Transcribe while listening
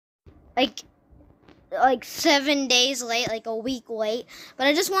like 7 days late, like a week late. But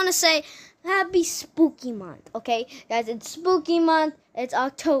I just want to say happy spooky month, okay? Guys, it's spooky month. It's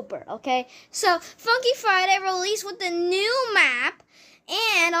October, okay? So, Funky Friday released with the new map.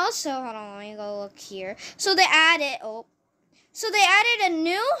 And also, hold on, let me go look here. So they added a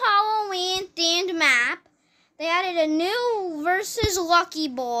new Halloween themed map. They added a new versus Lucky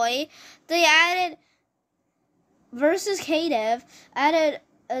Boy. They added versus Kadev. Added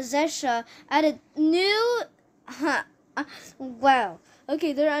Zesha. Added new. Wow.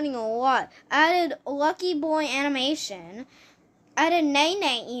 Okay, they're adding a lot. Added Lucky Boy animation. Added Nay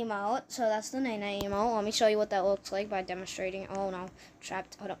Nay emote. So that's the Nay Nay emote. Let me show you what that looks like by demonstrating. Oh no,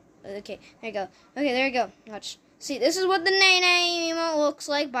 trapped. Hold up. Okay, there you go. Okay, there you go. Watch. See, this is what the Nay Nay emote looks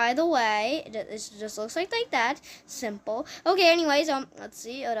like, by the way. It just looks like that. Simple. Okay, anyways, let's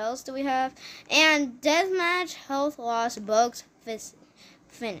see. What else do we have? And deathmatch, health loss, bugs,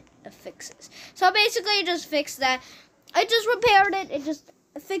 fixes. So basically, it just fixed that. I just repaired it. It just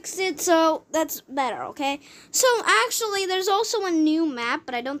fixed it, so that's better, okay? So, actually, there's also a new map,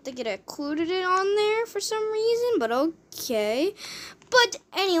 but I don't think it included it on there for some reason, but okay. But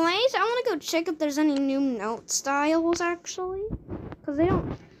anyways, I want to go check if there's any new note styles, actually. Because I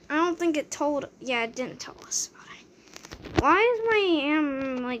don't think it told, yeah, it didn't tell us about it. Why is my,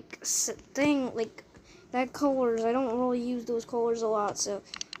 thing, like, that colors? I don't really use those colors a lot, so,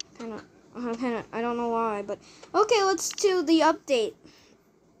 I don't know why, but, okay, let's do the update.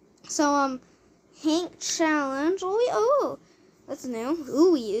 So, Hank Challenge, oh, that's new.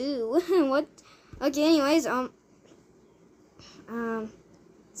 Ooh, you, what? Okay, anyways, let's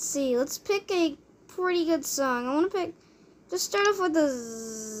see, let's pick a pretty good song. I want to just start off with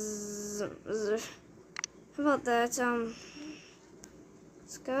how about that,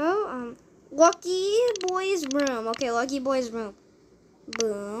 let's go, Lucky Boy's Room. Okay, Lucky Boy's Room.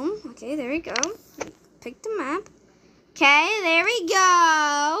 Boom. Okay, there we go. Pick the map. Okay, there we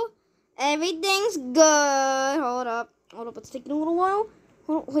go. Everything's good. Hold up, it's taking a little while.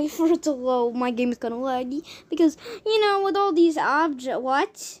 Wait for it to load. My game is kind of laggy because, with all these objects.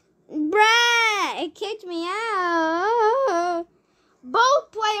 What? Bruh, it kicked me out.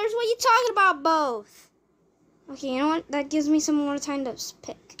 Both players, what are you talking about, both? Okay, you know what? That gives me some more time to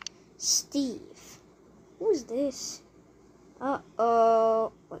pick. Steve. Who is this?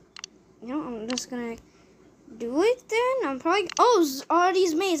 Uh-oh. I'm just gonna do it then. I'm probably. Oh,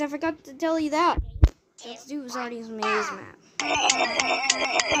 Zardy's Maze. I forgot to tell you that. Let's do Zardy's Maze map.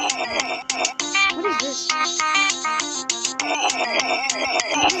 What is this?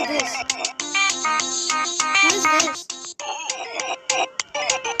 What is this?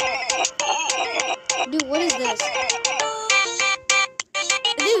 Dude, what is this?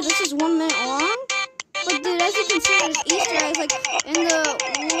 Dude, this is 1 minute long? But dude, as you can see, there's Easter eggs, like, in the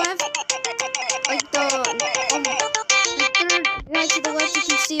left, like, the third guy to the left, you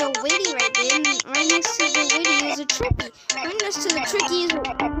can see a Witty right there, and right next to the Witty is a Tricky. Right next to the Tricky is a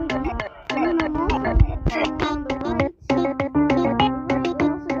Witty, and then I'm also on the right. We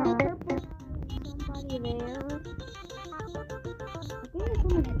also got purple, somebody there. I think it's one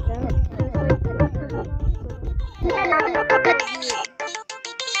of them.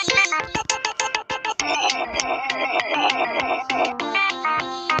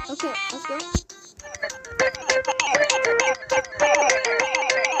 Okay, let's go.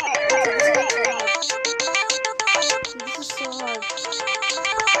 This is so hard.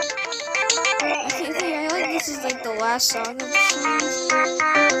 Okay, I like this is like the last song of the series.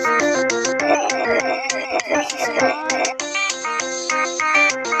 This is so hard.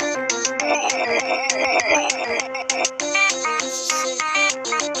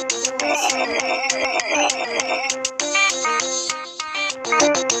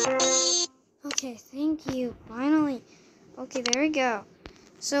 Okay, thank you. Finally. Okay, there we go.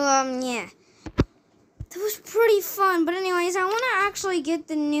 So, yeah. That was pretty fun. But anyways, I want to actually get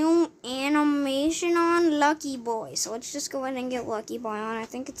the new animation on Lucky Boy. So let's just go ahead and get Lucky Boy on. I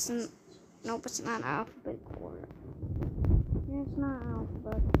think it's nope, it's not alphabet order. Yeah, it's not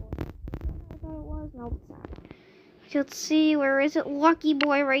alphabet order. I thought it was. Nope, it's not. Okay, let's see. Where is it? Lucky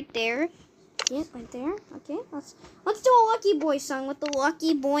Boy right there. Yeah, right there. Okay, let's do a Lucky Boy song with the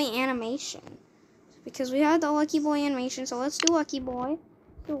Lucky Boy animation. Because we had the Lucky Boy animation, so let's do Lucky Boy.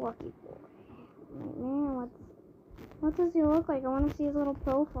 Let's do Lucky Boy. Man, what does he look like? I want to see his little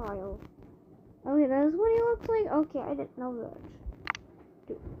profile. Okay, that is what he looks like? Okay, I didn't know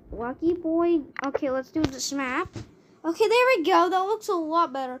that. Lucky Boy. Okay, let's do this map. Okay, there we go. That looks a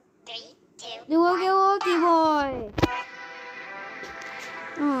lot better. 3, 2, Do Lucky Boy.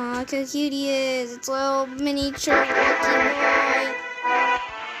 Aw, look how cute he is. It's a little miniature Lucky Boy.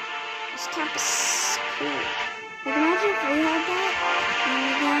 This cap is cool. Like, imagine if we had that in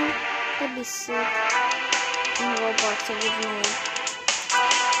the game. That'd be sick. In Roblox originally.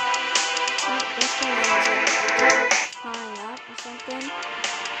 This one is tying up or something.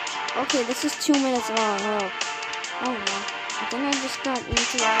 Okay, this is 2 minutes long. Oh no. I think I just got into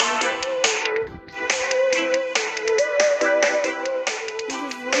it.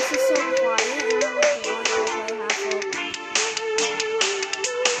 His voice is so quiet and I like the one all the way half up.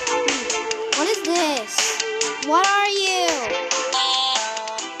 What is this? What are you?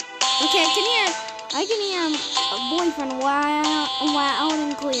 Okay, I can hear a boyfriend out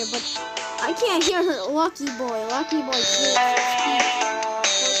and clear, but I can't hear her. Lucky boy, Lucky boy, please.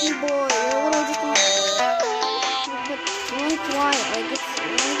 Lucky boy, you're a little just but really quiet, like it's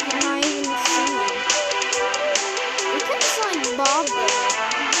like you're not even singing. It kind of like Bob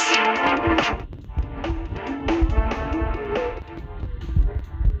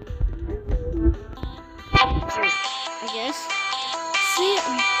I guess. See,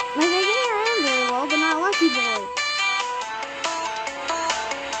 like I can hear him very well, but not Lucky boy.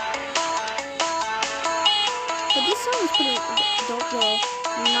 But this song is pretty dope though.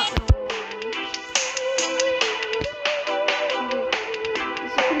 I'm not gonna lie.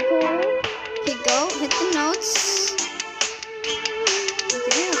 Is it pretty cool? Okay, go. Hit the notes.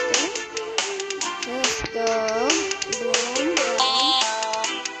 Okay, let's go. Boom, boom.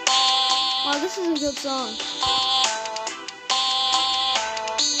 Wow, this is a good song.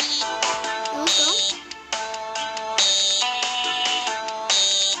 Let's go.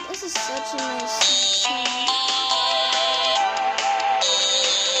 This is such a nice song.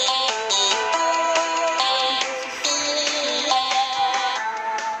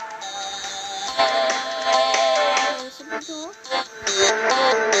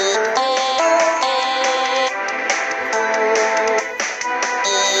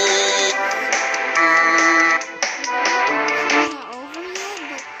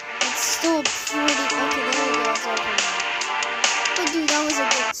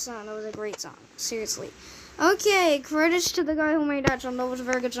 Seriously. Okay, credits to the guy who made that song. That was a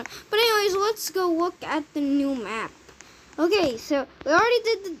very good song. But anyways, let's go look at the new map. Okay, so we already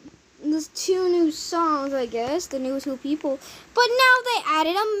did the 2 new songs, I guess, the new 2 people. But now they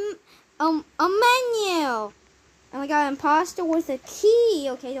added a menu. And we got an imposter with a key.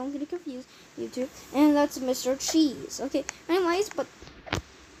 Okay, don't get it confused, YouTube. And that's Mr. Cheese. Okay, anyways, but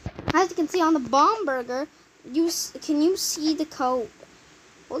as you can see on the bomb burger, can you see the code?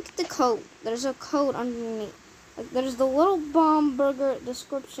 Look at the code. There's a code underneath. Like there's the little bomb burger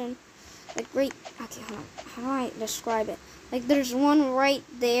description. Like right. Okay, hold on. How do I describe it? Like there's one right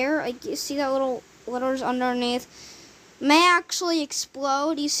there. Like you see that little letters underneath. May actually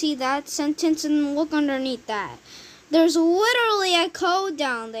explode. You see that sentence, and look underneath that. There's literally a code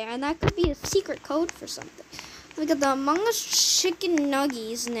down there, and that could be a secret code for something. We got the Among Us chicken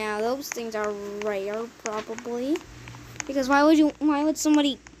nuggies now. Those things are rare, probably. Because why would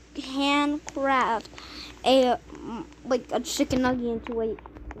somebody handcraft a chicken nugget into a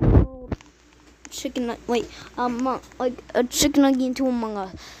chicken nugget into Among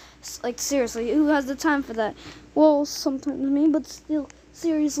Us? Like seriously, who has the time for that? Well, sometimes me, but still,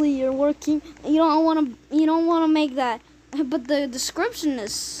 seriously, you're working. You don't want to make that. But the description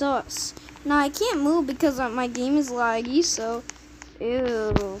is sus. Now I can't move because my game is laggy. So,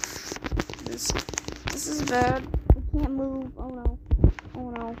 ew, this is bad. Can't move. Oh no.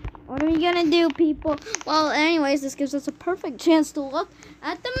 What are we gonna do, people? Well, anyways, this gives us a perfect chance to look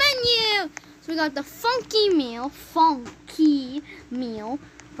at the menu. So we got the funky meal,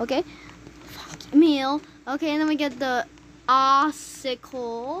 okay, funky meal, okay, and then we get the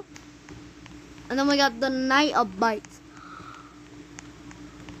icicle, and then we got the night of bites,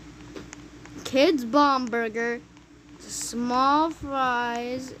 kids bomb burger, small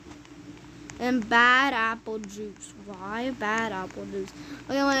fries, and bad apple juice. Why bad apple juice?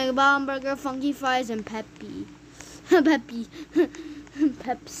 Okay, like a bomb burger, funky fries, and Peppy. Pepsi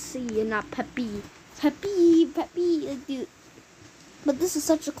and not Peppy. Peppy, like dude. But this is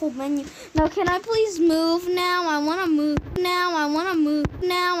such a cool menu. Now, can I please move now? I wanna move.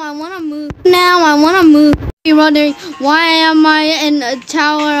 You're wondering, why am I in a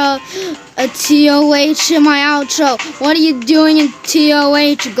tower of a TOH in my outro? What are you doing in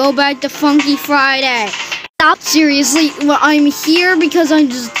TOH? Go back to Funky Friday. Stop, seriously. Well, I'm here because I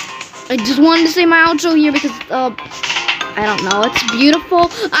just wanted to say my outro here because, I don't know, it's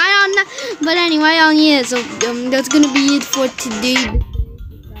beautiful. I don't know. But anyway, yeah, so, that's gonna be it for today,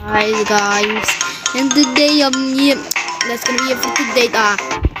 guys. And today, yeah, that's gonna be it for today,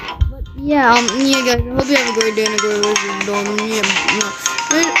 yeah, yeah, guys, I hope you have a great day and a great week.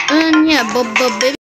 And yeah, Yeah, but baby.